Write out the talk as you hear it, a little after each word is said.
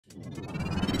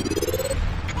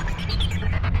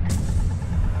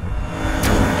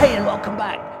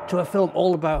to a film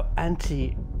all about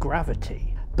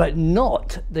anti-gravity, but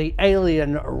not the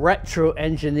alien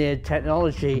retro-engineered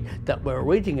technology that we're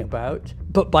reading about,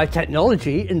 but by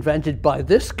technology invented by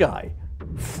this guy,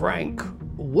 Frank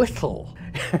Whittle.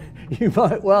 You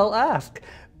might well ask,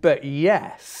 but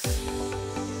yes.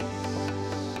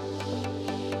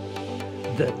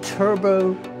 The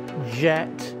turbojet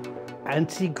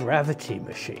anti-gravity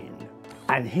machine.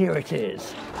 And here it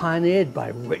is, pioneered by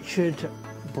Richard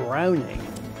Browning.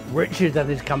 Richard and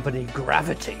his company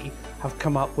Gravity have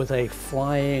come up with a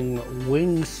flying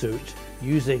wingsuit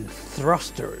using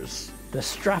thrusters. The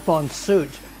strap-on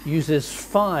suit uses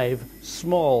 5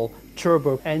 small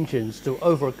turbo engines to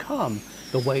overcome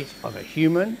the weight of a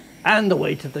human and the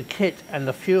weight of the kit and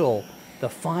the fuel. The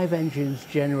 5 engines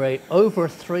generate over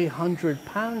 300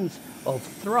 pounds of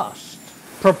thrust,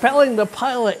 propelling the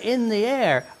pilot in the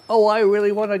air. Oh, I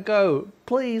really want to go.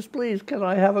 Please, please, can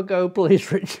I have a go, please,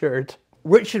 Richard?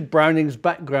 Richard Browning's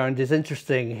background is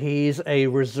interesting. He's a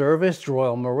reservist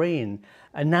Royal Marine,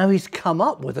 and now he's come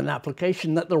up with an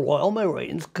application that the Royal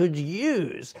Marines could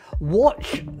use.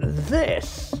 Watch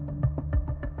this.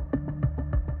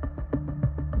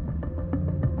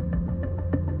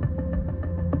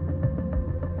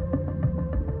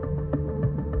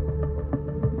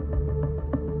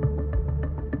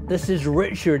 This is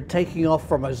Richard taking off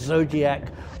from a Zodiac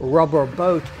rubber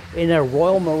boat in a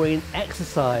Royal Marine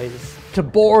exercise to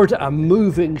board a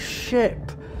moving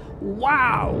ship.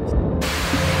 Wow!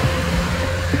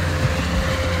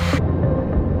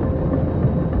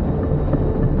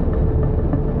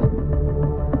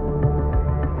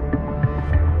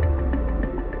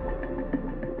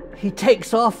 He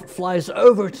takes off, flies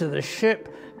over to the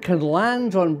ship, can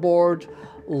land on board,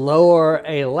 lower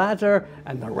a ladder,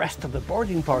 and the rest of the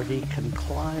boarding party can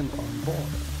climb on board.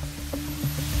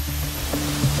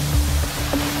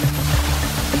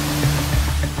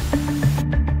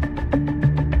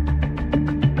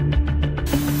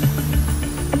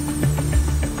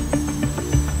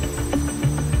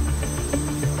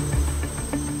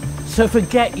 So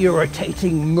forget your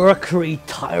rotating mercury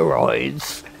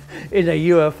thyroids in a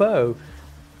UFO.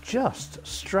 Just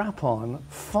strap on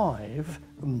 5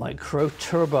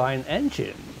 micro-turbine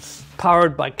engines,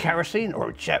 powered by kerosene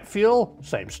or jet fuel,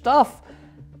 same stuff,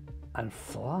 and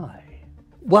fly.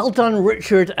 Well done,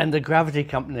 Richard and the Gravity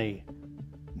Company.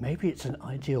 Maybe it's an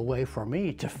ideal way for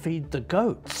me to feed the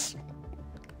goats.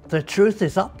 The truth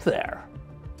is up there.